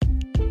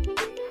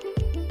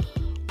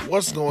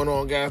What's going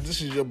on, guys?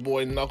 This is your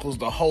boy Knuckles,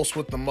 the host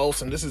with the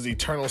most, and this is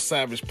Eternal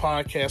Savage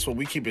Podcast, where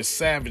we keep it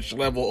savage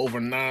level over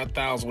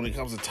 9,000 when it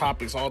comes to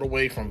topics all the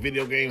way from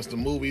video games to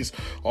movies,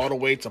 all the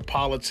way to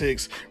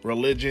politics,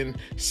 religion,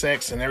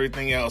 sex, and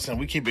everything else. And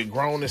we keep it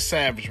grown and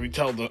savage. We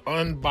tell the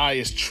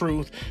unbiased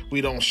truth.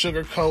 We don't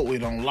sugarcoat, we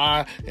don't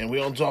lie, and we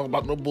don't talk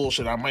about no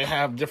bullshit. I might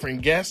have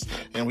different guests,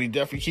 and we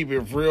definitely keep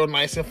it real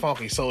nice and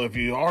funky. So if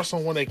you are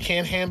someone that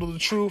can't handle the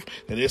truth,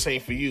 then this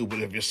ain't for you. But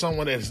if you're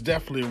someone that's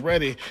definitely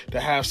ready to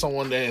have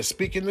someone that is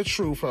speaking the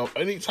truth of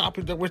any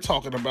topic that we're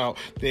talking about,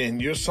 then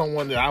you're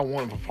someone that I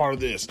want to be part of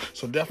this.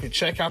 So definitely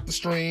check out the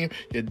stream.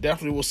 You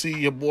definitely will see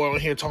your boy on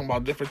here talking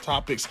about different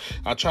topics.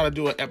 I try to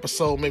do an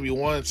episode maybe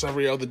once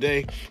every other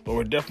day, but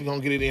we're definitely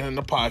going to get it in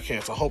the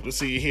podcast. I hope to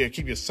see you here.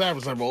 Keep your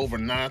savage level over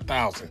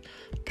 9,000.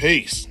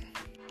 Peace.